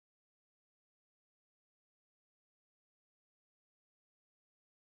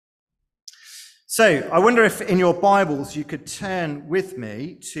So I wonder if in your Bibles you could turn with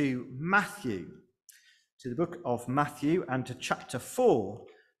me to Matthew, to the book of Matthew and to chapter 4,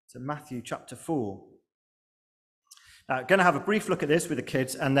 to Matthew chapter 4. Now, I'm going to have a brief look at this with the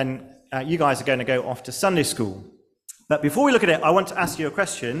kids, and then you guys are going to go off to Sunday school. But before we look at it, I want to ask you a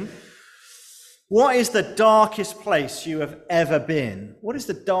question. What is the darkest place you have ever been? What is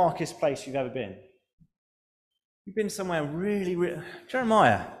the darkest place you've ever been? You've been somewhere really...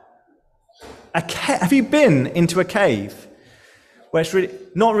 Jeremiah, have you been into a cave? Where it's really...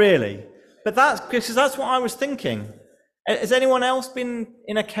 Not really. But that's what I was thinking. Has anyone else been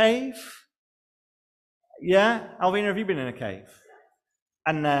in a cave? Yeah? Alvina, have you been in a cave?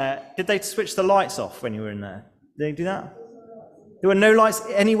 And did they switch the lights off when you were in there? Did they do that? There were no lights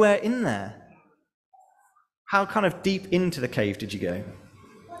anywhere in there. How kind of deep into the cave did you go?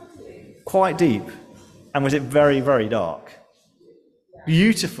 Quite deep. And was it very, very dark?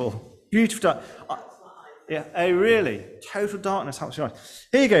 Beautiful. Beautiful dark. Yeah. Oh, really? Total darkness.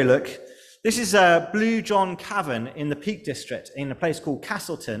 Here you go, look. This is Blue John Cavern in the Peak District, in a place called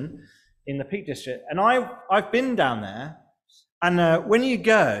Castleton in the Peak District. And I've been down there. And when you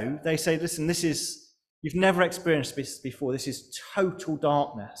go, they say, listen, you've never experienced this before. This is total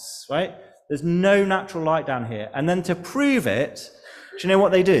darkness, right? There's no natural light down here. And then to prove it, do you know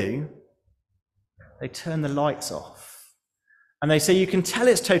what they do? They turn the lights off. And they say you can tell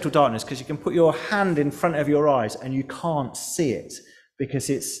it's total darkness because you can put your hand in front of your eyes and you can't see it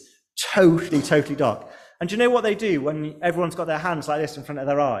because it's totally, totally dark. And do you know what they do when everyone's got their hands like this in front of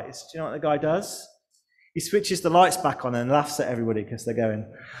their eyes? Do you know what the guy does? He switches the lights back on and laughs at everybody because they're going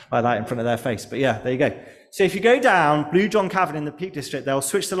like that in front of their face. But yeah, there you go. So if you go down Blue John Cavern in the Peak District, they'll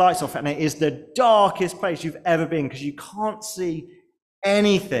switch the lights off and it is the darkest place you've ever been because you can't see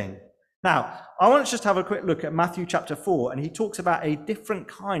anything. Now, I want to just have a quick look at Matthew chapter 4, and he talks about a different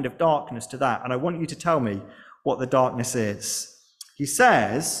kind of darkness to that, and I want you to tell me what the darkness is. He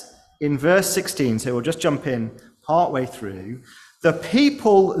says in verse 16, so we'll just jump in partway through, the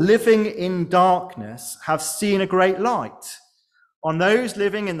people living in darkness have seen a great light. On those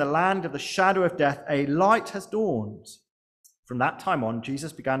living in the land of the shadow of death, a light has dawned. From that time on,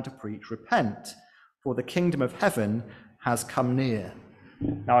 Jesus began to preach, repent, for the kingdom of heaven has come near.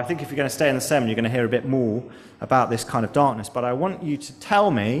 Now, I think if you're going to stay in the sermon, you're going to hear a bit more about this kind of darkness. But I want you to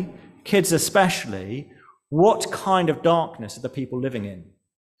tell me, kids especially, what kind of darkness are the people living in?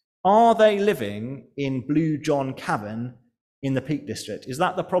 Are they living in Blue John Cavern in the Peak District? Is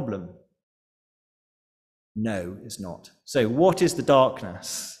that the problem? No, it's not. So what is the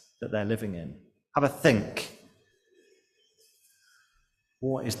darkness that they're living in? Have a think.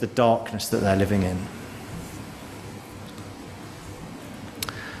 What is the darkness that they're living in?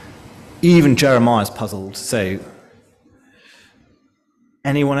 Even Jeremiah's puzzled, so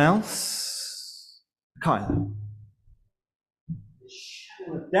anyone else? Kind of. The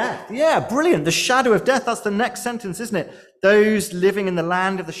shadow of death. Yeah, brilliant. The shadow of death. That's the next sentence, isn't it? Those living in the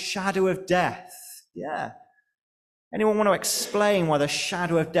land of the shadow of death. Yeah. Anyone want to explain why the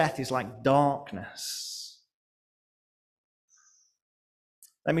shadow of death is like darkness?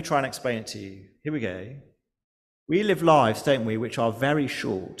 Let me try and explain it to you. Here we go. We live lives, don't we, which are very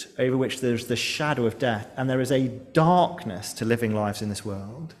short, over which there's the shadow of death, and there is a darkness to living lives in this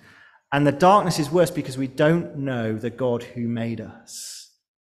world. And the darkness is worse because we don't know the God who made us.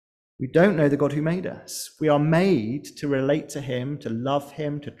 We don't know the God who made us. We are made to relate to him, to love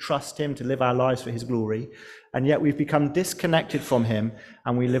him, to trust him, to live our lives for his glory, and yet we've become disconnected from him,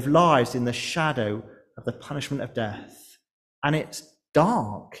 and we live lives in the shadow of the punishment of death. And it's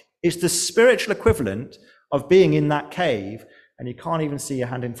dark. It's the spiritual equivalent of being in that cave, and you can't even see your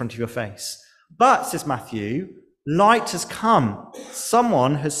hand in front of your face. But, says Matthew, light has come.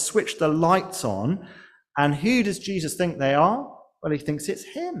 Someone has switched the lights on, and who does Jesus think they are? Well, he thinks it's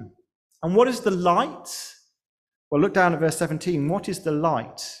him. And what is the light? Well, look down at verse 17. What is the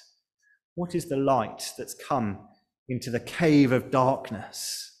light? What is the light that's come into the cave of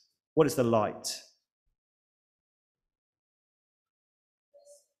darkness? What is the light?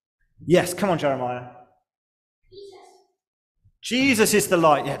 Yes, come on, Jeremiah. Jesus is the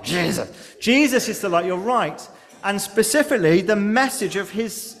light. Yeah, Jesus. Jesus is the light. You're right. And specifically, the message of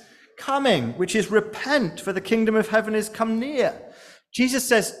his coming, which is repent, for the kingdom of heaven is come near. Jesus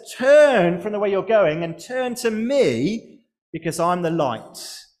says, turn from the way you're going and turn to me because I'm the light,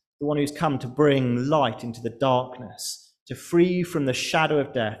 the one who's come to bring light into the darkness, to free you from the shadow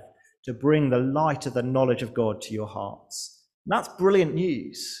of death, to bring the light of the knowledge of God to your hearts. And that's brilliant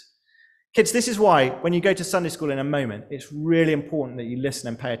news. Kids, this is why when you go to Sunday school in a moment, it's really important that you listen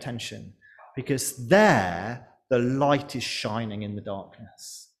and pay attention, because there the light is shining in the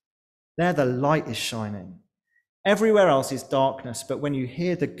darkness. There the light is shining. Everywhere else is darkness, but when you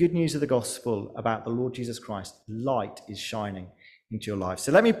hear the good news of the gospel about the Lord Jesus Christ, light is shining into your life.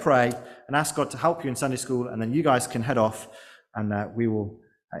 So let me pray and ask God to help you in Sunday school, and then you guys can head off and we will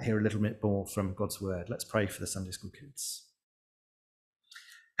hear a little bit more from God's word. Let's pray for the Sunday school kids.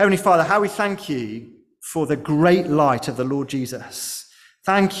 Heavenly Father, how we thank you for the great light of the Lord Jesus.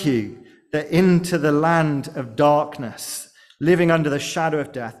 Thank you that into the land of darkness, living under the shadow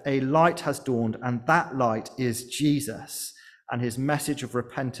of death, a light has dawned, and that light is Jesus and his message of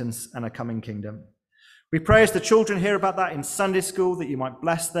repentance and a coming kingdom. We pray as the children hear about that in Sunday school, that you might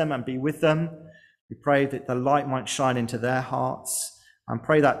bless them and be with them. We pray that the light might shine into their hearts, and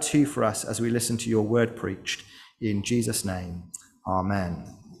pray that too for us as we listen to your word preached. In Jesus' name,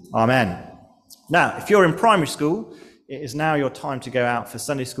 amen. Amen. Now, if you're in primary school, it is now your time to go out for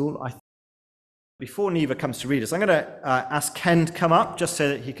Sunday school. Before Neva comes to read us, I'm going to ask Ken to come up just so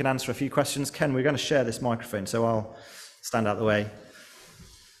that he can answer a few questions. Ken, we're going to share this microphone, so I'll stand out the way.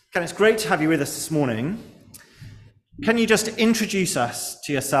 Ken, it's great to have you with us this morning. Can you just introduce us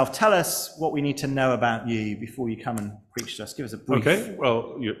to yourself? Tell us what we need to know about you before you come and preach to us. Give us a brief. Okay,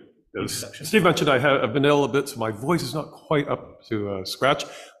 well, as Steve mentioned, I've been ill a bit, so my voice is not quite up to scratch,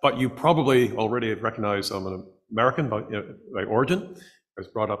 but you probably already recognize I'm an American by origin. I was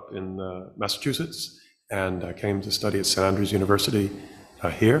brought up in Massachusetts, and I came to study at St. Andrews University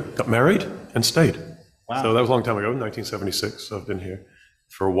here, got married, and stayed. Wow. So that was a long time ago, 1976, so I've been here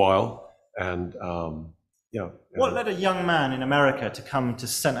for a while, and What led a young man in America to come to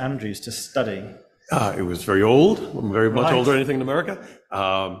St. Andrews to study? It was very old, very much Right. older than anything in America.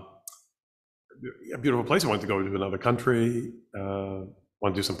 A beautiful place. I wanted to go to another country,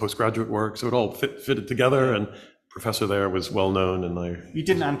 wanted to do some postgraduate work, so it all fitted together, and professor there was well known, and You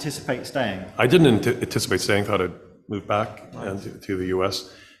didn't anticipate staying? I didn't anticipate staying. Thought I'd move back and to the US.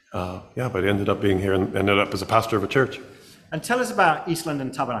 But I ended up being here and ended up as a pastor of a church. And tell us about East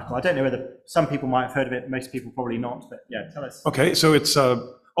London Tabernacle. I don't know whether some people might have heard of it, most people probably not, but yeah, tell us. Okay, so it's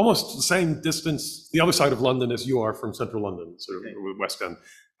almost the same distance, the other side of London as you are from central London, sort of West End.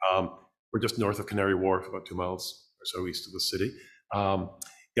 We're just north of Canary Wharf, about 2 miles or so east of the city.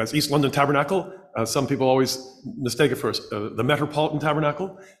 It's East London Tabernacle. Some people always mistake it for the Metropolitan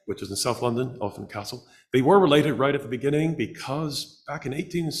Tabernacle, which is in South London, Elephant Castle. They were related right at the beginning because back in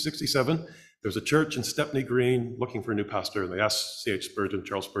 1867, there was a church in Stepney Green looking for a new pastor, and they asked C.H. Spurgeon,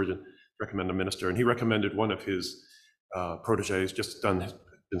 Charles Spurgeon, to recommend a minister, and he recommended one of his proteges,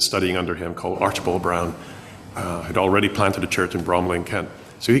 been studying under him, called Archibald Brown, had already planted a church in Brownell in Kent.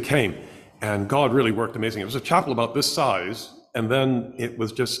 So he came, and God really worked amazing. It was a chapel about this size, and then it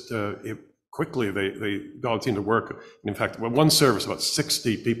was just, God seemed to work. And in fact, one service, about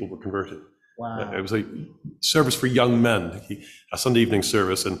 60 people were converted. Wow. It was a service for young men, a Sunday evening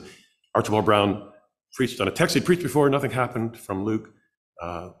service, and Archibald Brown preached on a text he'd preached before, nothing happened, from Luke,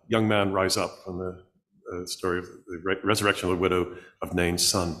 young man rise up, from the story of the resurrection of the widow of Nain's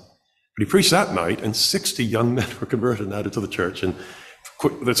son. But he preached that night, and 60 young men were converted and added to the church. And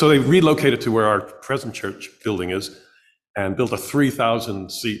so they relocated to where our present church building is, and built a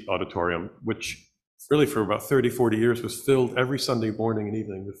 3,000-seat auditorium, which really for about 30, 40 years was filled every Sunday morning and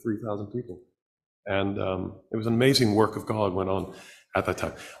evening with 3,000 people. And it was an amazing work of God went on at that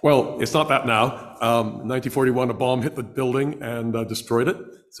time. Well, it's not that now. In 1941, a bomb hit the building and destroyed it.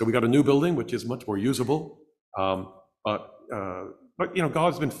 So we got a new building, which is much more usable. But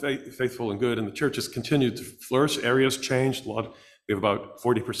God's been faithful and good, and the church has continued to flourish. Areas changed a lot. We have about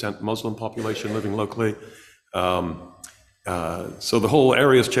 40% Muslim population living locally. So the whole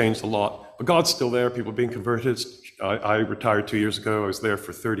area's changed a lot, but God's still there, people being converted. I retired 2 years ago. I was there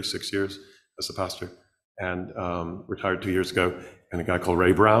for 36 years as a pastor, and retired 2 years ago. And a guy called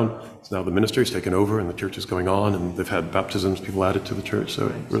Ray Brown is now the minister. He's taken over, and the church is going on, and they've had baptisms, people added to the church,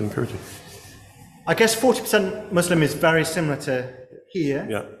 so really encouraging. I guess 40% Muslim is very similar to here.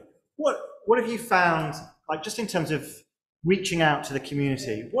 Yeah. What have you found, like just in terms of reaching out to the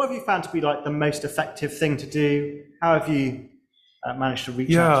community, what have you found to be like the most effective thing to do? How have you managed to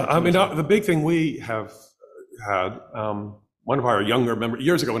reach out to the community? I mean, the big thing we have had, one of our younger members,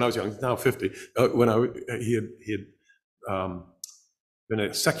 years ago when I was young, now 50, he had been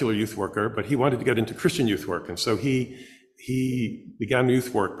a secular youth worker, but he wanted to get into Christian youth work. And so he began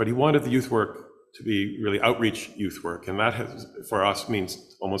youth work, but he wanted the youth work to be really outreach youth work. And that has, for us,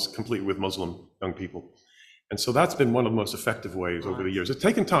 means almost complete with Muslim young people. And so that's been one of the most effective ways over the years. It's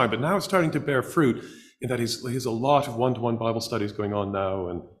taken time, but now it's starting to bear fruit in that he's a lot of one-to-one Bible studies going on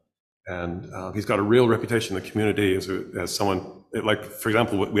now. And he's got a real reputation in the community as someone, like, for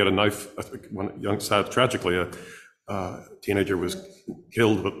example, we had a knife, tragically, teenager was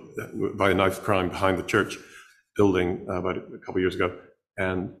killed by a knife crime behind the church building about a couple of years ago.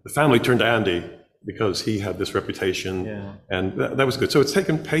 And the family turned to Andy because he had this reputation, and that was good. So it's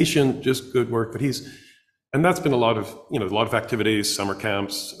taken patient, just good work, but and that's been a lot of activities, summer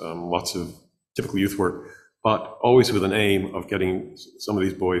camps, lots of typical youth work, but always with an aim of getting some of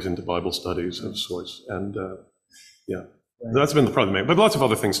these boys into Bible studies of sorts. And that's been probably the main, but lots of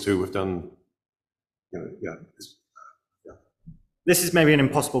other things too we've done. This is maybe an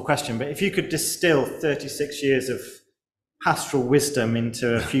impossible question, but if you could distill 36 years of pastoral wisdom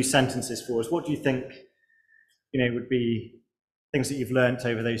into a few sentences for us, what do you think, would be things that you've learnt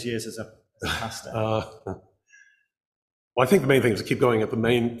over those years as a pastor? Well, I think the main thing is to keep going at the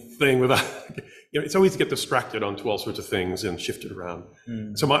main thing without, it's always to get distracted onto all sorts of things and shift it around.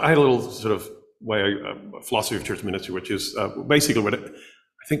 So I had a little sort of philosophy of church ministry, which is basically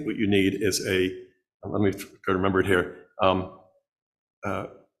I think what you need is let me try to remember it here,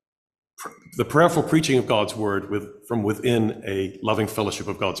 the prayerful preaching of God's word from within a loving fellowship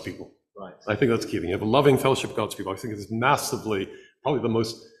of God's people. Right. I think that's key. You have a loving fellowship of God's people. I think it's massively, probably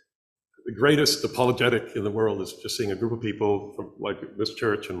the greatest apologetic in the world is just seeing a group of people from like this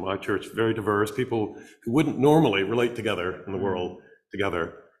church and my church, very diverse people who wouldn't normally relate together in the world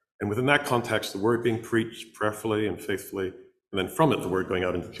together. And within that context, the word being preached prayerfully and faithfully, and then from it, the word going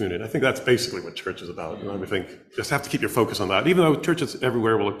out into the community. I think that's basically what church is about. I think just have to keep your focus on that. Even though churches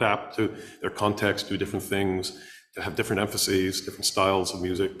everywhere will adapt to their context, do different things, to have different emphases, different styles of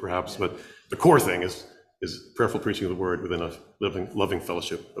music, perhaps. But the core thing is prayerful preaching of the word within a loving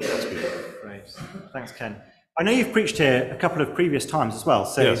fellowship of God's people. Great. Thanks, Ken. I know you've preached here a couple of previous times as well.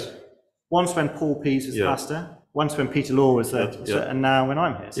 So yes. Once when Paul Pease was pastor, once when Peter Law was there, and now when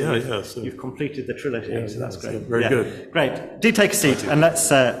I'm here. So you've completed the trilogy, so that's great. Very good. Great. Do take a seat, and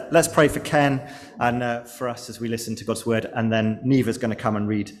let's pray for Ken and for us as we listen to God's word, and then Neva's going to come and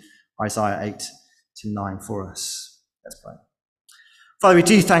read Isaiah 8-9 for us. Let's pray. Father, we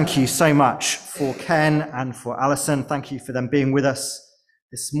do thank you so much for Ken and for Alison. Thank you for them being with us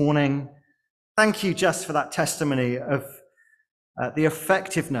this morning. Thank you just for that testimony of the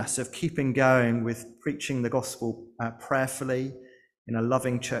effectiveness of keeping going with preaching the gospel prayerfully in a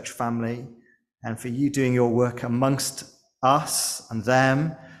loving church family, and for you doing your work amongst us and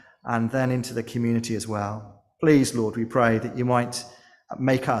them, and then into the community as well. Please, Lord, we pray that you might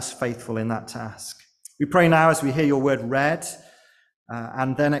make us faithful in that task. We pray now as we hear your word read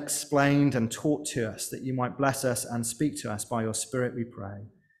and then explained and taught to us, that you might bless us and speak to us by your Spirit, we pray.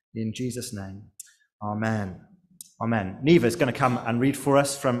 In Jesus' name, amen. Amen. Neva is going to come and read for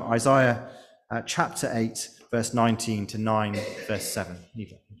us from Isaiah chapter 8, verse 19 to 9, verse 7.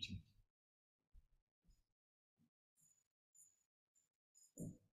 Neva.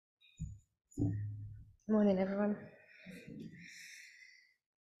 Good morning, everyone.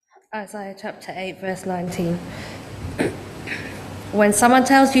 Isaiah chapter 8, verse 19. When someone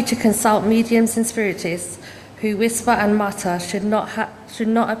tells you to consult mediums and spiritists who whisper and mutter, should not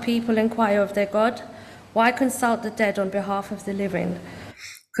a people inquire of their God? Why consult the dead on behalf of the living?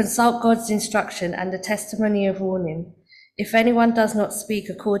 Consult God's instruction and the testimony of warning. If anyone does not speak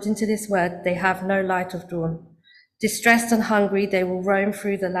according to this word, they have no light of dawn. Distressed and hungry, they will roam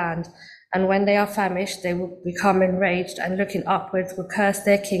through the land, and when they are famished, they will become enraged, and looking upwards will curse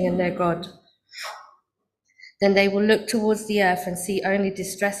their king and their God. Then they will look towards the earth and see only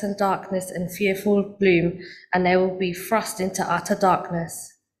distress and darkness and fearful gloom, and they will be thrust into utter darkness.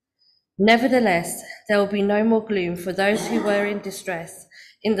 Nevertheless, there will be no more gloom for those who were in distress.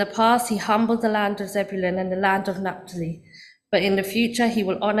 In the past, he humbled the land of Zebulun and the land of Naphtali, but in the future, he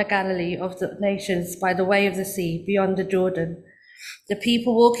will honor Galilee of the nations by the way of the sea, beyond the Jordan. The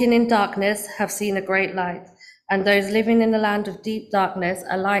people walking in darkness have seen a great light, and those living in the land of deep darkness,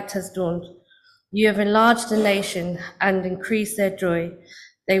 a light has dawned. You have enlarged the nation and increased their joy.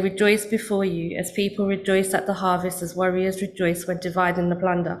 They rejoice before you, as people rejoice at the harvest, as warriors rejoice when dividing the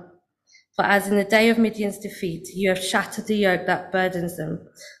plunder. For as in the day of Midian's defeat, you have shattered the yoke that burdens them,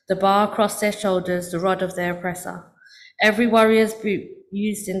 the bar across their shoulders, the rod of their oppressor. Every warrior's boot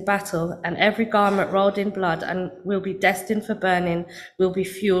used in battle, and every garment rolled in blood and will be destined for burning, will be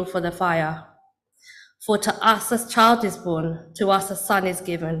fuel for the fire. For to us a child is born, to us a son is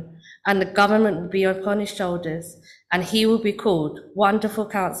given, and the government will be upon his shoulders, and he will be called Wonderful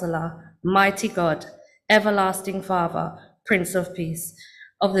Counselor, Mighty God, Everlasting Father, Prince of Peace.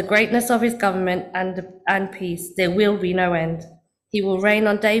 Of the greatness of his government and peace there will be no end. He will reign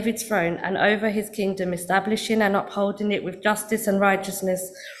on David's throne and over his kingdom, establishing and upholding it with justice and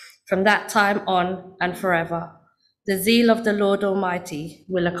righteousness from that time on and forever. The zeal of the Lord Almighty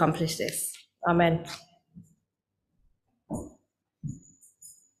will accomplish this. Amen.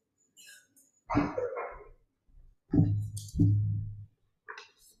 Well,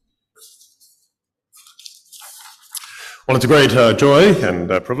 it's a great joy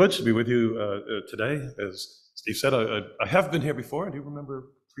and privilege to be with you today. As Steve said, I have been here before. I do remember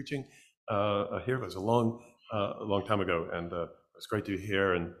preaching here. It was a long time ago, and it's great to be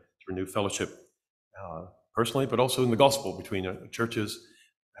here and to renew fellowship personally, but also in the gospel between churches.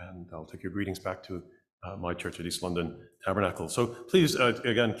 And I'll take your greetings back to my church at East London Tabernacle. So please,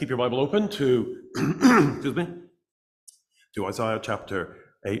 again, keep your Bible open to, excuse me, to Isaiah chapter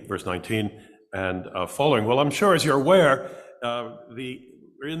 8, verse 19 and following. Well, I'm sure, as you're aware,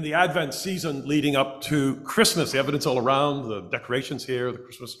 we're in the Advent season leading up to Christmas. The evidence all around, the decorations here, the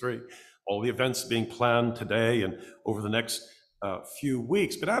Christmas tree, all the events being planned today and over the next few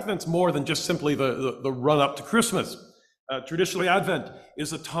weeks. But Advent's more than just simply the run-up to Christmas. Traditionally, Advent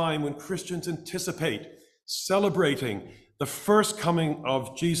is a time when Christians anticipate celebrating the first coming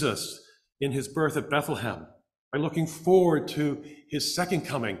of Jesus in his birth at Bethlehem, by looking forward to his second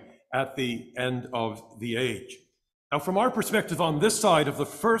coming at the end of the age. Now, from our perspective on this side of the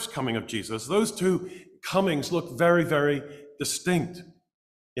first coming of Jesus, those two comings look very, very distinct.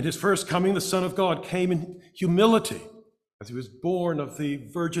 In his first coming, the Son of God came in humility as he was born of the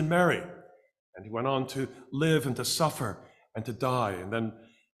Virgin Mary. And he went on to live and to suffer and to die. And then,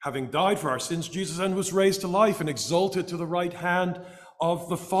 having died for our sins, Jesus then was raised to life and exalted to the right hand of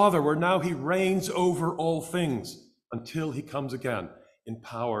the Father, where now he reigns over all things until he comes again in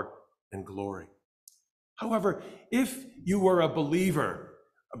power and glory. However, if you were a believer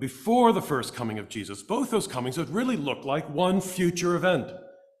before the first coming of Jesus, both those comings would really look like one future event.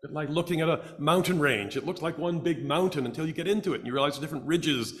 Like looking at a mountain range. It looks like one big mountain until you get into it and you realize different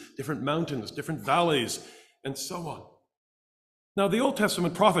ridges, different mountains, different valleys, and so on. Now, the Old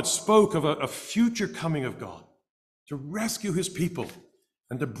Testament prophets spoke of a future coming of God to rescue his people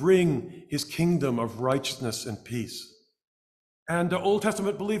and to bring his kingdom of righteousness and peace. And Old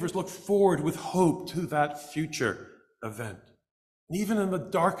Testament believers look forward with hope to that future event. And even in the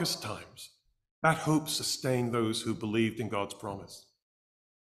darkest times, that hope sustained those who believed in God's promise.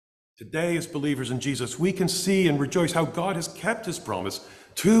 Today, as believers in Jesus, we can see and rejoice how God has kept his promise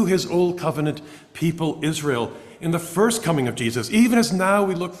to his old covenant people, Israel, in the first coming of Jesus, even as now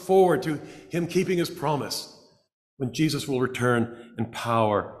we look forward to him keeping his promise when Jesus will return in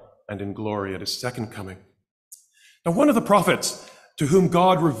power and in glory at his second coming. Now, one of the prophets to whom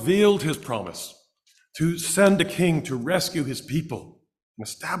God revealed his promise to send a king to rescue his people and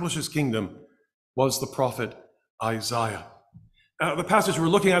establish his kingdom was the prophet Isaiah. The passage we're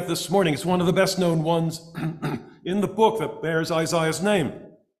looking at this morning is one of the best known ones in the book that bears Isaiah's name.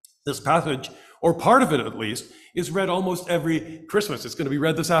 This passage, or part of it at least, is read almost every Christmas. It's going to be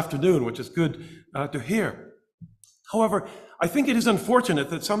read this afternoon, which is good to hear. However, I think it is unfortunate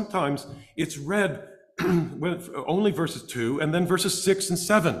that sometimes it's read with only verses 2 and then verses 6 and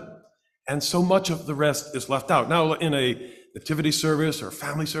 7, and so much of the rest is left out. Now, in a nativity service or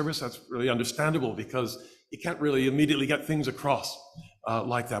family service, that's really understandable because you can't really immediately get things across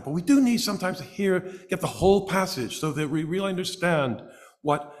like that. But we do need sometimes to get the whole passage so that we really understand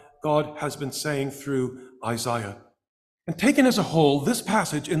what God has been saying through Isaiah. And taken as a whole, this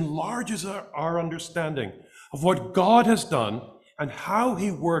passage enlarges our understanding of what God has done and how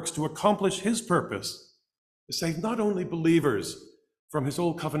he works to accomplish his purpose to save not only believers from his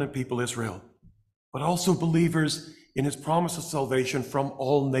old covenant people Israel, but also believers in his promise of salvation from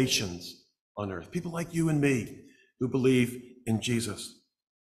all nations on earth, people like you and me who believe in Jesus.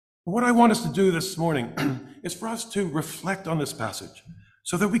 What I want us to do this morning is for us to reflect on this passage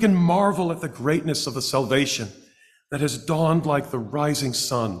so that we can marvel at the greatness of the salvation that has dawned like the rising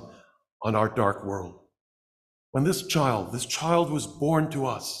sun on our dark world. When this child was born to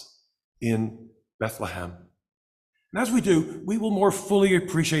us in Bethlehem. And as we do, we will more fully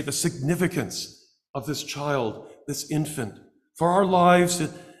appreciate the significance of this child, this infant, for our lives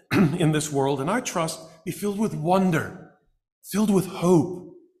in this world, and I trust be filled with wonder, filled with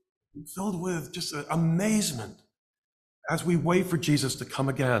hope, filled with just amazement as we wait for Jesus to come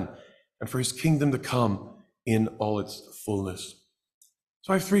again and for his kingdom to come in all its fullness.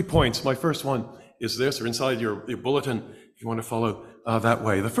 So I have 3 points. My first one is this, or inside your bulletin, if you want to follow that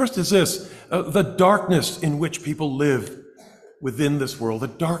way. The first is this, the darkness in which people live within this world, the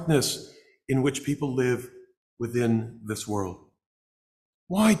darkness in which people live within this world.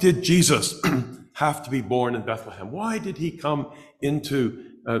 Why did Jesus have to be born in Bethlehem? Why did he come into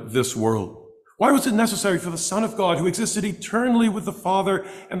this world? Why was it necessary for the Son of God, who existed eternally with the Father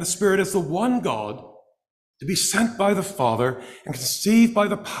and the Spirit as the one God, to be sent by the Father and conceived by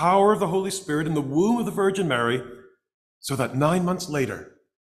the power of the Holy Spirit in the womb of the Virgin Mary, so that 9 months later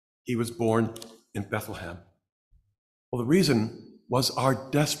he was born in Bethlehem? Well, the reason was our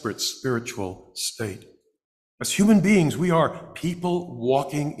desperate spiritual state. As human beings, we are people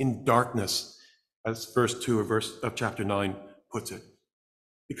walking in darkness, as verse 2 of chapter 9 puts it.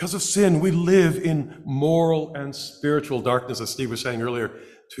 Because of sin, we live in moral and spiritual darkness, as Steve was saying earlier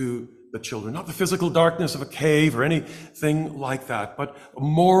to the children. Not the physical darkness of a cave or anything like that, but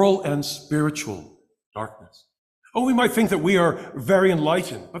moral and spiritual darkness. Oh, we might think that we are very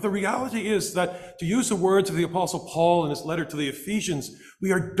enlightened, but the reality is that, to use the words of the Apostle Paul in his letter to the Ephesians,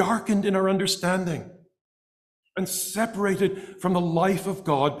 we are darkened in our understanding and separated from the life of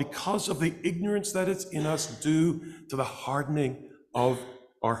God because of the ignorance that is in us due to the hardening of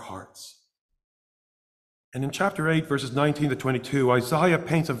our hearts. And in chapter 8, verses 19 to 22, Isaiah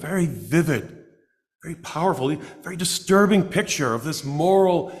paints a very vivid, very powerful, very disturbing picture of this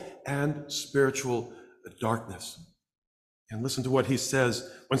moral and spiritual darkness. And listen to what he says.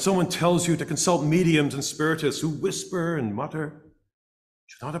 When someone tells you to consult mediums and spiritists who whisper and mutter,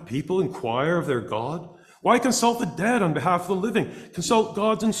 should not a people inquire of their God? Why consult the dead on behalf of the living? Consult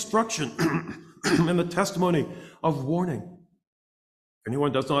God's instruction and the testimony of warning. If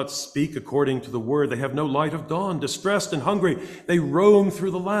anyone does not speak according to the word, they have no light of dawn. Distressed and hungry, they roam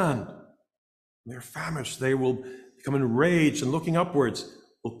through the land. When they're famished, they will become enraged, and looking upwards,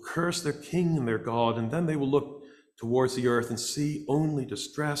 will curse their king and their God, and then they will look towards the earth and see only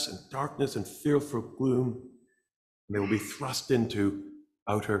distress and darkness and fearful gloom, and they will be thrust into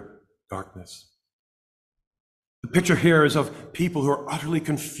outer darkness. The picture here is of people who are utterly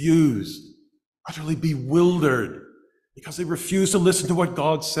confused, utterly bewildered, because they refuse to listen to what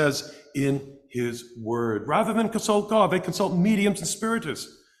God says in his word. Rather than consult God, they consult mediums and spiritists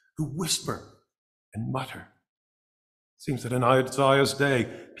who whisper and mutter. It seems that in Isaiah's day,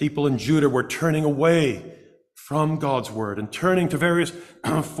 people in Judah were turning away from God's word and turning to various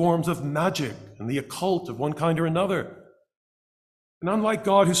forms of magic and the occult of one kind or another. And unlike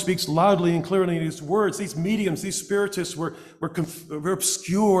God, who speaks loudly and clearly in his words, these mediums, these spiritists were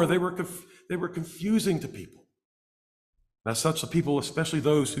obscure. They were confusing to people. And as such, the people, especially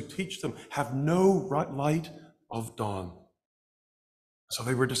those who teach them, have no light of dawn. So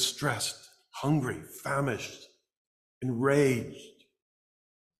they were distressed, hungry, famished, enraged,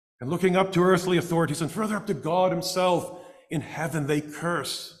 and looking up to earthly authorities and further up to God himself in heaven, they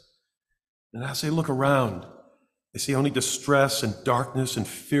curse. And as they look around, they see only distress and darkness and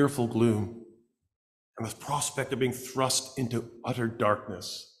fearful gloom, and the prospect of being thrust into utter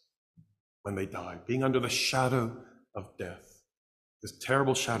darkness when they die, being under the shadow of death. This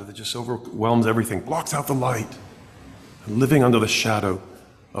terrible shadow that just overwhelms everything, blocks out the light, and living under the shadow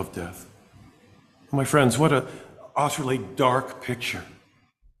of death. My friends, what an utterly dark picture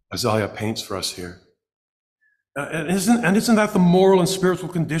Isaiah paints for us here. And isn't that the moral and spiritual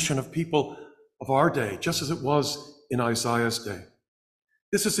condition of people of our day, just as it was in Isaiah's day?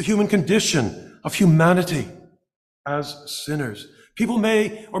 This is the human condition of humanity as sinners. People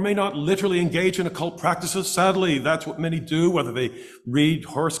may or may not literally engage in occult practices. Sadly, that's what many do, whether they read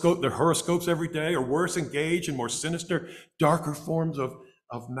their horoscopes every day, or worse, engage in more sinister, darker forms of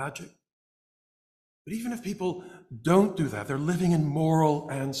magic. But even if people don't do that, they're living in moral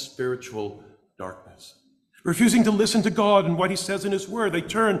and spiritual darkness. Refusing to listen to God and what he says in his word, they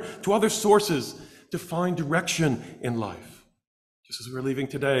turn to other sources to find direction in life. Just as we're leaving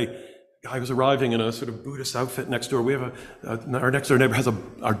today, a guy was arriving in a sort of Buddhist outfit next door. We have our next door neighbor has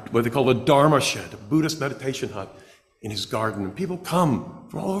what they call a Dharma shed, a Buddhist meditation hut in his garden. And people come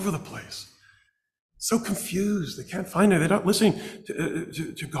from all over the place. So confused, they can't find it. They're not listening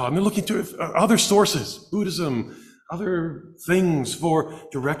to God. And they're looking to other sources, Buddhism, other things for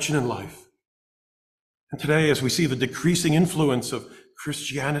direction in life. And today, as we see the decreasing influence of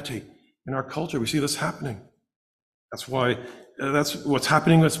Christianity in our culture, we see this happening. That's what's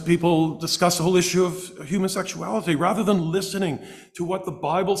happening as people discuss the whole issue of human sexuality. Rather than listening to what the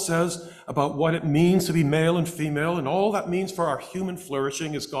Bible says about what it means to be male and female and all that means for our human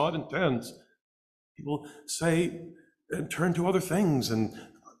flourishing as God intends, people say and turn to other things and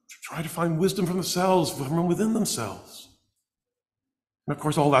try to find wisdom from themselves, from within themselves. And of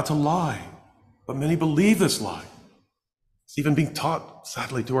course, all that's a lie. But many believe this lie. It's even being taught,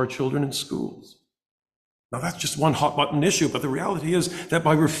 sadly, to our children in schools. Now, that's just one hot button issue, but the reality is that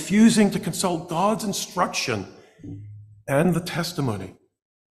by refusing to consult God's instruction and the testimony,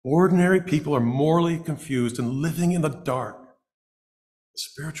 ordinary people are morally confused and living in the dark, the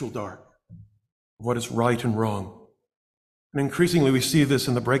spiritual dark, of what is right and wrong. And increasingly, we see this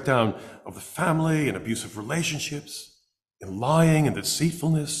in the breakdown of the family and abusive relationships, in lying and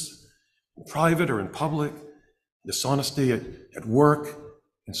deceitfulness, in private or in public, dishonesty at work,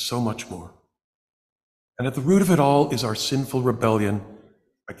 and so much more. And at the root of it all is our sinful rebellion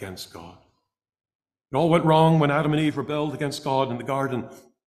against God. It all went wrong when Adam and Eve rebelled against God in the Garden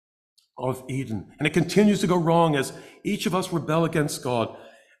of Eden. And it continues to go wrong as each of us rebel against God.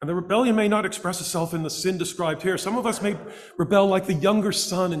 And the rebellion may not express itself in the sin described here. Some of us may rebel like the younger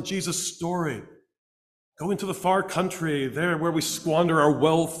son in Jesus' story. Go into the far country, there where we squander our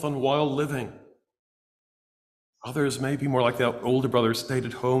wealth on wild living. Others may be more like the older brother who stayed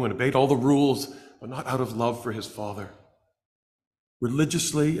at home and obeyed all the rules, but not out of love for his father.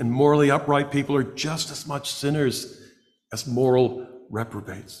 Religiously and morally upright people are just as much sinners as moral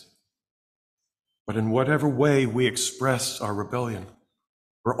reprobates. But in whatever way we express our rebellion,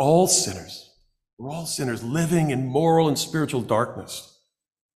 we're all sinners. We're all sinners living in moral and spiritual darkness.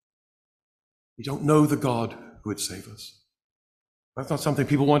 We don't know the God who would save us. That's not something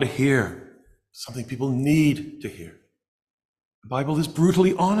people want to hear, something people need to hear. The Bible is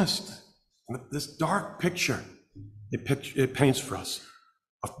brutally honest. And this dark picture it paints for us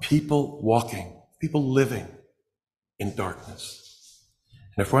of people walking, people living in darkness.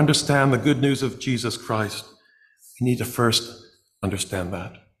 And if we understand the good news of Jesus Christ, we need to first understand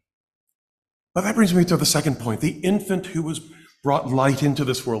that. But that brings me to the second point, the infant who was brought light into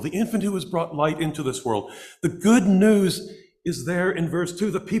this world. The infant who was brought light into this world. The good news is there in verse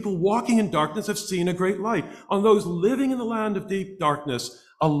 2. The people walking in darkness have seen a great light. On those living in the land of deep darkness,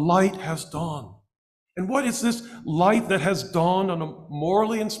 a light has dawned. And what is this light that has dawned on a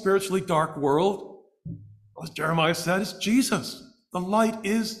morally and spiritually dark world? Well, as Jeremiah said, it's Jesus. The light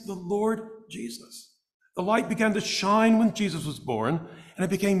is the Lord Jesus. The light began to shine when Jesus was born, and it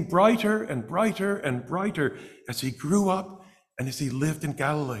became brighter and brighter and brighter as he grew up and as he lived in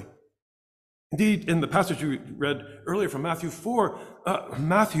Galilee. Indeed, in the passage you read earlier from Matthew 4,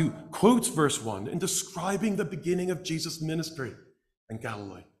 Matthew quotes verse 1 in describing the beginning of Jesus' ministry in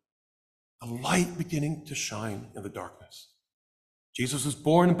Galilee. A light beginning to shine in the darkness. Jesus was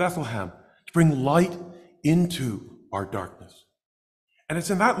born in Bethlehem to bring light into our darkness. And it's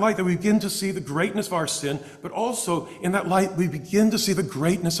in that light that we begin to see the greatness of our sin, but also in that light we begin to see the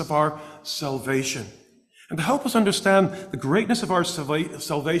greatness of our salvation. And to help us understand the greatness of our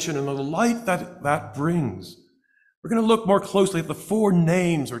salvation and the light that brings, we're going to look more closely at the 4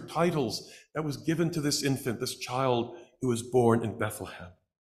 names or titles that was given to this infant, this child who was born in Bethlehem.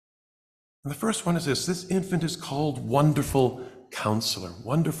 And the first one is this infant is called Wonderful Counselor.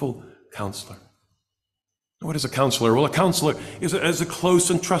 Wonderful Counselor. What is a counselor? Well, a counselor is a close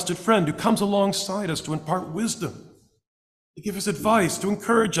and trusted friend who comes alongside us to impart wisdom, to give us advice, to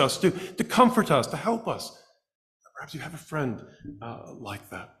encourage us, to comfort us, to help us. Perhaps you have a friend like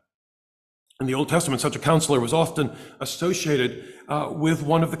that. In the Old Testament, such a counselor was often associated with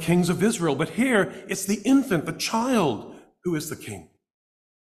one of the kings of Israel. But here, it's the infant, the child, who is the king.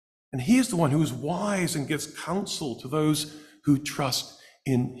 And he is the one who is wise and gives counsel to those who trust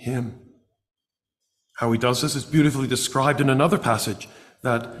in him. How he does this is beautifully described in another passage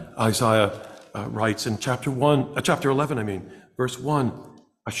that Isaiah writes in chapter 11, verse 1.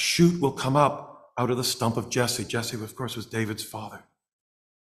 A shoot will come up out of the stump of Jesse. Jesse, of course, was David's father.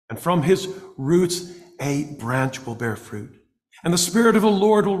 And from his roots, a branch will bear fruit. And the Spirit of the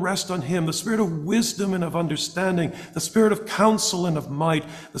Lord will rest on him, the Spirit of wisdom and of understanding, the Spirit of counsel and of might,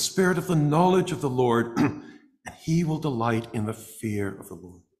 the Spirit of the knowledge of the Lord, and he will delight in the fear of the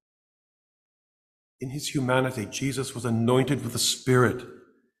Lord. In his humanity, Jesus was anointed with the Spirit,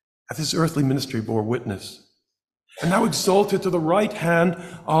 as his earthly ministry bore witness. And now exalted to the right hand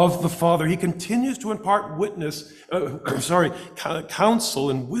of the Father, he continues to impart counsel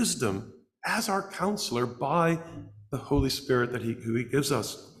and wisdom as our counselor by the Holy Spirit who he gives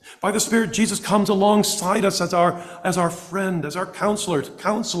us. By the Spirit, Jesus comes alongside us as our friend, as our counselor, to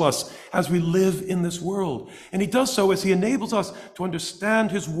counsel us as we live in this world. And he does so as he enables us to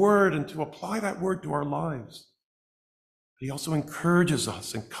understand his word and to apply that word to our lives. But he also encourages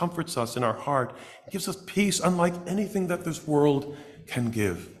us and comforts us in our heart. He gives us peace unlike anything that this world can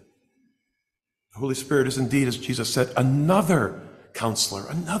give. The Holy Spirit is indeed, as Jesus said, another counselor,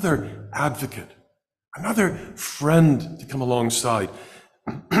 another advocate, another friend to come alongside,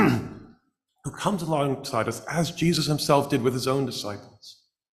 who comes alongside us as Jesus himself did with his own disciples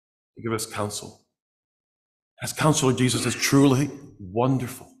to give us counsel. As counselor, Jesus is truly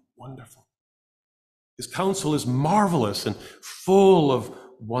wonderful, wonderful. His counsel is marvelous and full of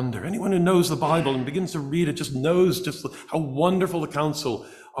wonder. Anyone who knows the Bible and begins to read it just knows just how wonderful the counsel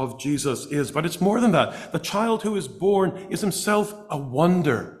of Jesus is. But it's more than that. The child who is born is himself a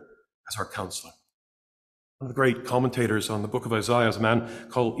wonder as our counselor. One of the great commentators on the book of Isaiah is a man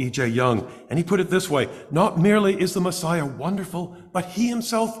called E.J. Young, and he put it this way: not merely is the Messiah wonderful, but he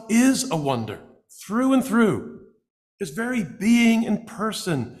himself is a wonder through and through. His very being in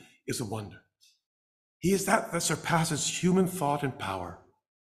person is a wonder. He is that surpasses human thought and power.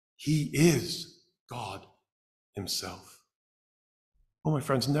 He is God himself. Oh, my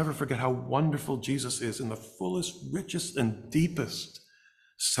friends, never forget how wonderful Jesus is in the fullest, richest, and deepest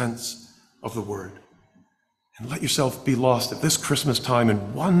sense of the word. And let yourself be lost at this Christmas time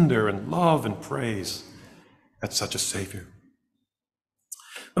in wonder and love and praise at such a Savior.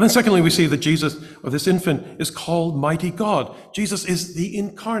 But then secondly, we see that Jesus, or this infant, is called Mighty God. Jesus is the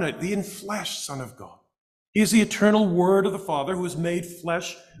incarnate, the infleshed Son of God. He is the eternal Word of the Father who is made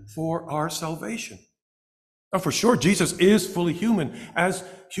flesh for our salvation. Now, for sure, Jesus is fully human as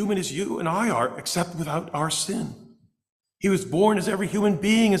you and I are, except without our sin. He was born as every human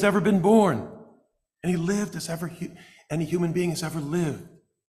being has ever been born. And he lived as any human being has ever lived.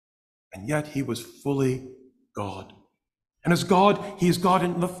 And yet he was fully God. And as God, he is God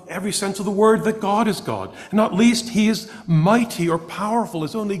in every sense of the word that God is God. And not least, he is mighty or powerful,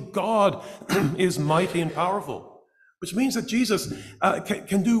 as only God is mighty and powerful. Which means that Jesus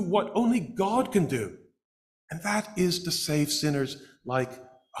can do what only God can do. And that is to save sinners like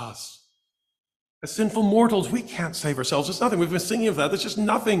us. As sinful mortals, we can't save ourselves. There's nothing. We've been singing of that. There's just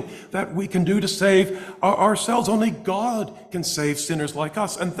nothing that we can do to save ourselves. Only God can save sinners like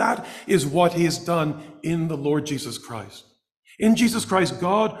us. And that is what he has done in the Lord Jesus Christ. In Jesus Christ,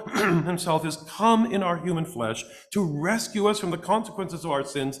 God himself has come in our human flesh to rescue us from the consequences of our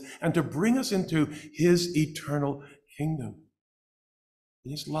sins and to bring us into his eternal kingdom.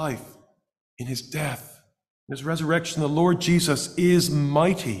 In his life, in his death, in his resurrection, the Lord Jesus is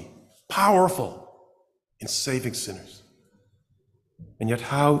mighty, powerful in saving sinners. And yet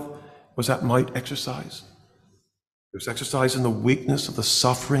how was that might exercised? It was exercised in the weakness of the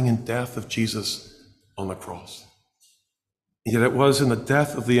suffering and death of Jesus on the cross. And yet it was in the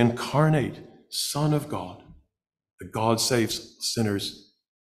death of the incarnate Son of God that God saves sinners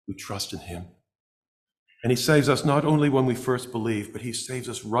who trust in him. And he saves us not only when we first believe, but he saves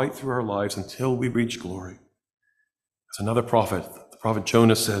us right through our lives until we reach glory. As another prophet, the prophet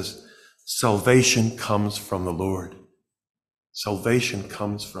Jonah says, salvation comes from the Lord. Salvation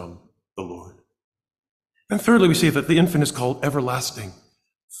comes from the Lord. And thirdly, we see that the infant is called Everlasting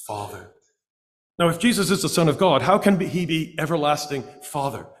Father. Now, if Jesus is the Son of God, how can he be Everlasting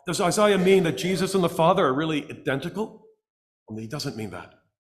Father? Does Isaiah mean that Jesus and the Father are really identical? Well, he doesn't mean that.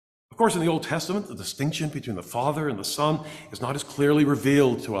 Of course, in the Old Testament, the distinction between the Father and the Son is not as clearly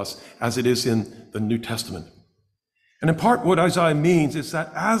revealed to us as it is in the New Testament. And in part, what Isaiah means is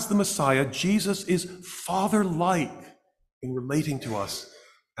that as the Messiah, Jesus is Father-like in relating to us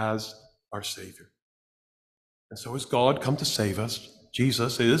as our Savior. And so has God come to save us.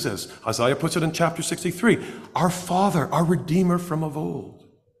 Jesus is, as Isaiah puts it in chapter 63, our Father, our Redeemer from of old.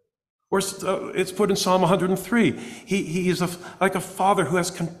 Or it's put in Psalm 103, he is like a father who has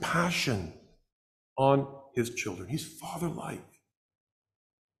compassion on his children. He's Father-like.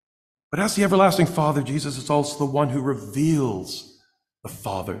 But as the everlasting Father, Jesus is also the one who reveals the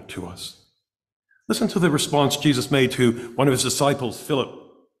Father to us. Listen to the response Jesus made to one of his disciples, Philip.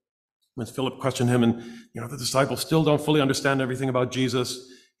 When Philip questioned him, and the disciples still don't fully understand everything about Jesus,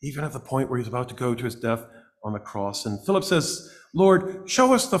 even at the point where he's about to go to his death on the cross. And Philip says, Lord,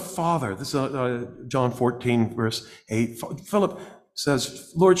 show us the Father. This is John 14, verse 8. Philip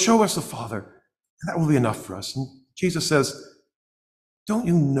says, Lord, show us the Father, and that will be enough for us. And Jesus says, don't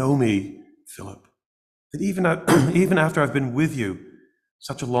you know me, Philip, that even after I've been with you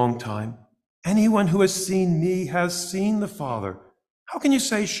such a long time, anyone who has seen me has seen the Father. How can you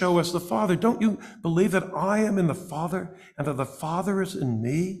say, show us the Father? Don't you believe that I am in the Father and that the Father is in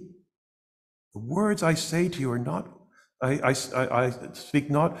me? The words I say to you are not, the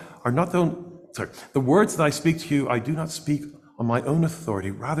words that I speak to you, I do not speak on my own authority.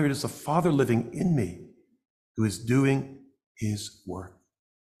 Rather, it is the Father living in me who is doing his work.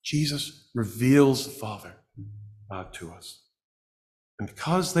 Jesus reveals the Father to us. And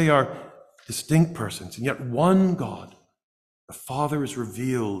because they are distinct persons and yet one God, the Father is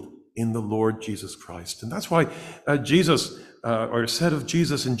revealed in the Lord Jesus Christ. And that's why Jesus, or said of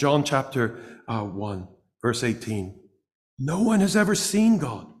Jesus in John chapter 1, verse 18, no one has ever seen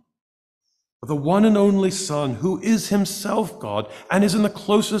God, but the one and only Son, who is himself God and is in the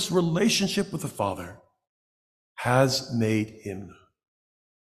closest relationship with the Father, has made him known.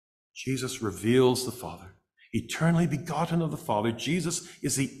 Jesus reveals the Father, eternally begotten of the Father. Jesus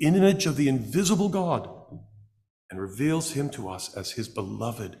is the image of the invisible God, and reveals him to us as his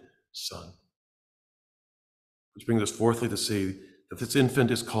beloved Son. Which brings us fourthly to see that this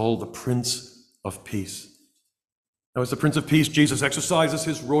infant is called the Prince of Peace. Now, as the Prince of Peace, Jesus exercises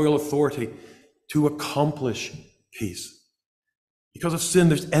his royal authority to accomplish peace. Because of sin,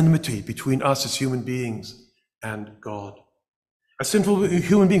 there's enmity between us as human beings and God. As sinful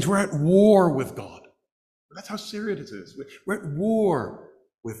human beings, we're at war with God. That's how serious it is. We're at war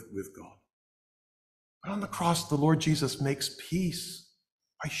with God. But on the cross, the Lord Jesus makes peace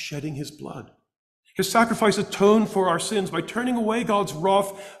by shedding his blood. His sacrifice atoned for our sins by turning away God's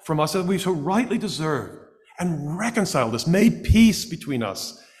wrath from us that we so rightly deserve, and reconciled us, made peace between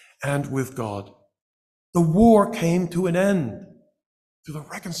us and with God. The war came to an end through the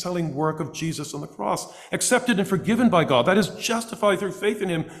reconciling work of Jesus on the cross. Accepted and forgiven by God, that is, justified through faith in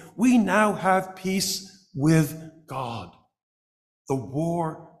him, we now have peace with God. The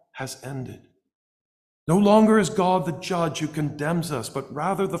war has ended. No longer is God the judge who condemns us, but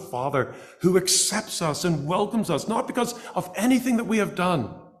rather the Father who accepts us and welcomes us, not because of anything that we have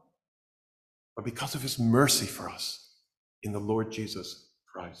done, but because of his mercy for us in the Lord Jesus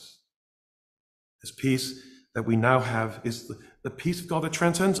Christ. This peace that we now have is the peace of God that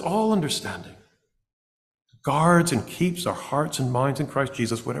transcends all understanding. It guards and keeps our hearts and minds in Christ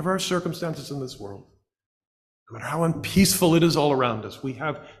Jesus, whatever our circumstances in this world. No matter how unpeaceful it is all around us, we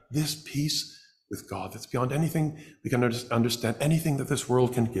have this peace with God that's beyond anything we can understand, anything that this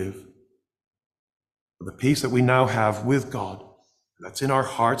world can give. But the peace that we now have with God, that's in our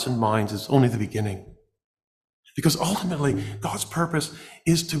hearts and minds, is only the beginning. Because ultimately, God's purpose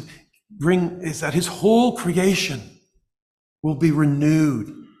is that his whole creation will be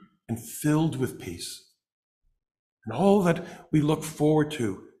renewed and filled with peace. And all that we look forward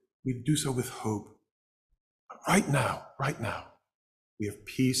to, we do so with hope. But right now, we have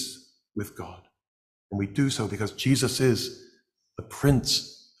peace with God. And we do so because Jesus is the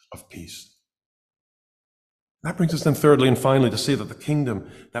Prince of Peace. That brings us then thirdly and finally to see that the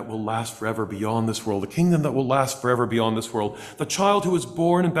kingdom that will last forever beyond this world, the kingdom that will last forever beyond this world, the child who was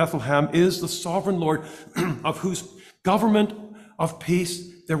born in Bethlehem is the sovereign Lord of whose government of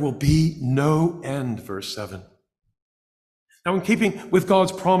peace there will be no end, verse 7. Now, in keeping with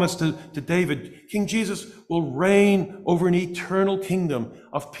God's promise to David, King Jesus will reign over an eternal kingdom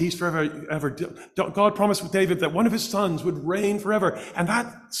of peace forever. God promised with David that one of his sons would reign forever, and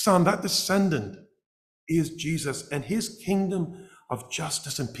that son, that descendant, is Jesus, and his kingdom of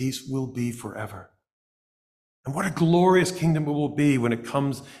justice and peace will be forever. And what a glorious kingdom it will be when it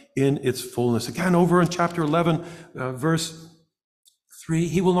comes in its fullness. Again, over in chapter 11, verse 3,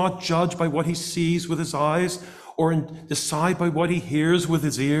 he will not judge by what he sees with his eyes or decide by what he hears with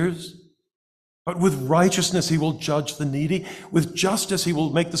his ears. But with righteousness he will judge the needy. With justice he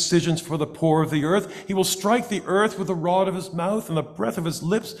will make decisions for the poor of the earth. He will strike the earth with the rod of his mouth and the breath of his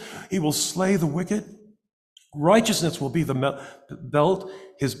lips. He will slay the wicked. Righteousness will be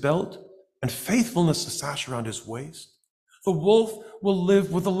his belt, and faithfulness the sash around his waist. The wolf will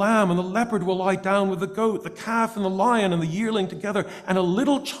live with the lamb, and the leopard will lie down with the goat, the calf and the lion and the yearling together, and a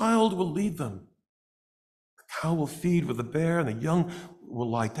little child will lead them. The cow will feed with the bear, and the young will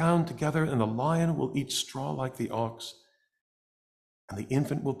lie down together, and the lion will eat straw like the ox. And the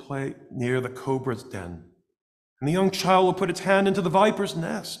infant will play near the cobra's den, and the young child will put its hand into the viper's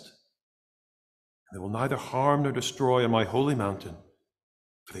nest. They will neither harm nor destroy on my holy mountain,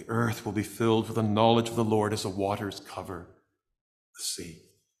 for the earth will be filled with the knowledge of the Lord as the waters cover the sea.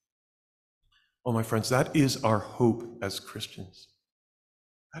 Oh, my friends, that is our hope as Christians.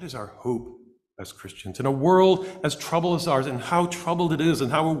 That is our hope as Christians. In a world as troubled as ours, and how troubled it is,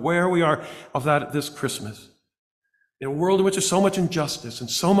 and how aware we are of that this Christmas, in a world in which there's so much injustice and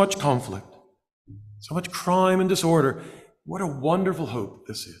so much conflict, so much crime and disorder, what a wonderful hope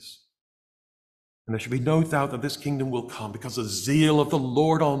this is. And there should be no doubt that this kingdom will come because the zeal of the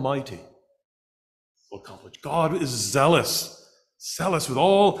Lord Almighty will accomplish. God is zealous with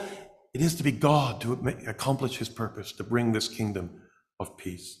all it is to be God to accomplish his purpose, to bring this kingdom of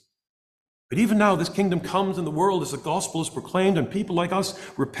peace. But even now, this kingdom comes in the world as the gospel is proclaimed, and people like us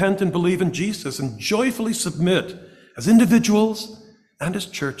repent and believe in Jesus and joyfully submit as individuals and as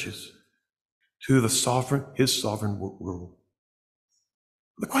churches to his sovereign rule.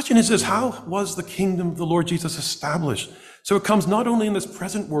 The question is this: how was the kingdom of the Lord Jesus established? So it comes not only in this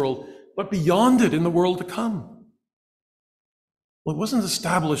present world, but beyond it in the world to come. Well, it wasn't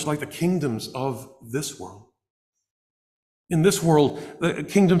established like the kingdoms of this world. In this world, the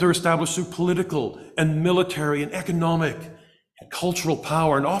kingdoms are established through political and military and economic and cultural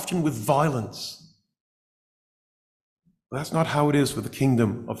power, and often with violence. But that's not how it is with the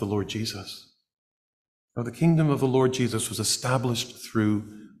kingdom of the Lord Jesus. Now, the kingdom of the Lord Jesus was established through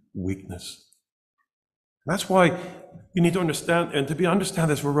weakness. That's why we need to understand, and to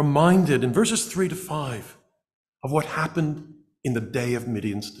understand this, we're reminded in verses 3 to 5 of what happened in the day of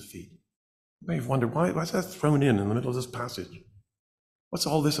Midian's defeat. You may have wondered, why is that thrown in the middle of this passage? What's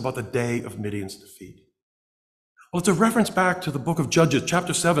all this about the day of Midian's defeat? Well, it's a reference back to the book of Judges,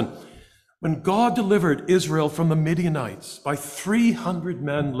 chapter 7, when God delivered Israel from the Midianites by 300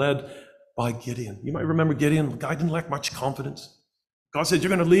 men led by Gideon. You might remember Gideon. The guy didn't lack much confidence. God said, you're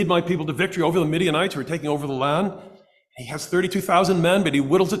going to lead my people to victory over the Midianites who are taking over the land. He has 32,000 men, but he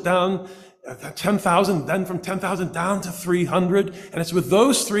whittles it down 10,000, then from 10,000 down to 300. And it's with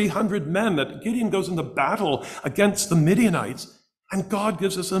those 300 men that Gideon goes into battle against the Midianites, and God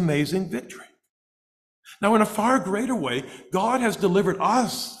gives us an amazing victory. Now, in a far greater way, God has delivered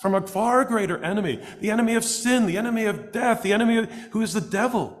us from a far greater enemy, the enemy of sin, the enemy of death, the enemy who is the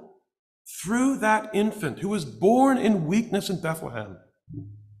devil, through that infant who was born in weakness in Bethlehem,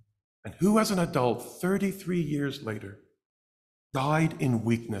 and who as an adult, 33 years later, died in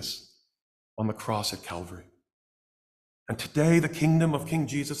weakness on the cross at Calvary. And today, the kingdom of King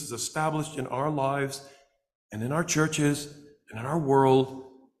Jesus is established in our lives and in our churches and in our world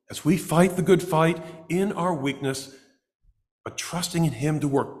as we fight the good fight in our weakness, but trusting in him to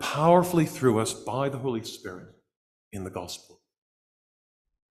work powerfully through us by the Holy Spirit in the gospel.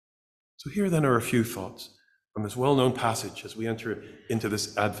 So here then are a few thoughts from this well-known passage as we enter into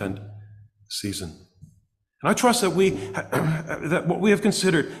this Advent season. And I trust that that what we have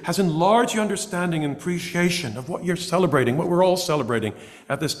considered has enlarged your understanding and appreciation of what you're celebrating, what we're all celebrating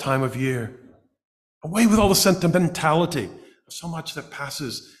at this time of year. Away with all the sentimentality of so much that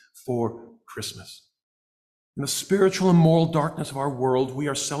passes for Christmas. In the spiritual and moral darkness of our world, we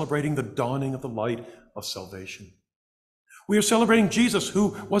are celebrating the dawning of the light of salvation. We are celebrating Jesus,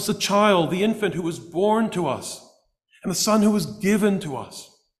 who was the child, the infant who was born to us, and the Son who was given to us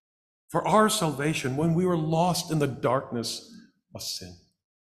for our salvation when we were lost in the darkness of sin.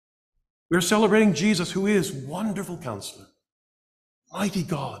 We are celebrating Jesus, who is Wonderful Counselor, Mighty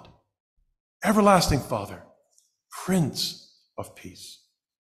God, Everlasting Father, Prince of Peace.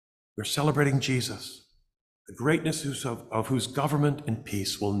 We're celebrating Jesus, the greatness of whose government and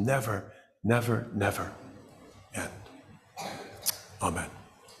peace will never, never, never end. Amen.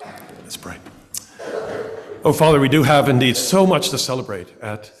 Let's pray. Oh, Father, we do have indeed so much to celebrate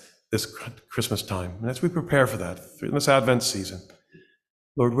at this Christmas time. And as we prepare for that, in this Advent season,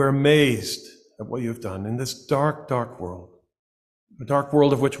 Lord, we're amazed at what you've done in this dark, dark world, a dark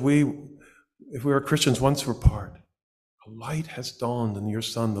world of which we, if we were Christians, once were part. A light has dawned in your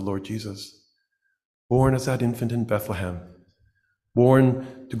Son, the Lord Jesus, born as that infant in Bethlehem,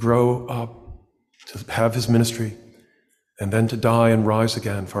 born to grow up, to have his ministry, and then to die and rise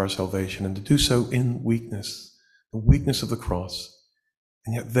again for our salvation, and to do so in weakness, the weakness of the cross.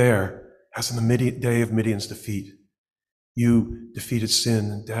 And yet there, as in the day of Midian's defeat, you defeated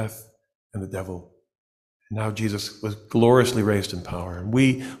sin and death and the devil. And now Jesus was gloriously raised in power. And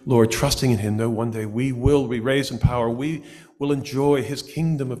we, Lord, trusting in him, know one day we will be raised in power. We will enjoy his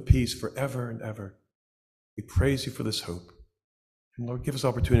kingdom of peace forever and ever. We praise you for this hope. And Lord, give us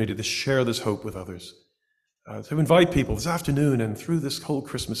opportunity to share this hope with others. To invite people this afternoon and through this whole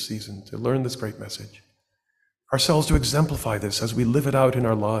Christmas season to learn this great message. Ourselves to exemplify this as we live it out in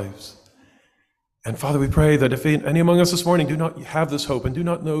our lives. And Father, we pray that if any among us this morning do not have this hope and do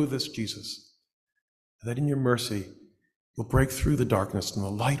not know this Jesus, that in your mercy you'll break through the darkness and the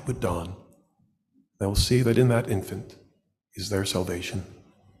light would dawn. They will see that in that infant is their salvation.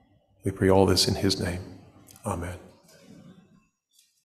 We pray all this in his name. Amen.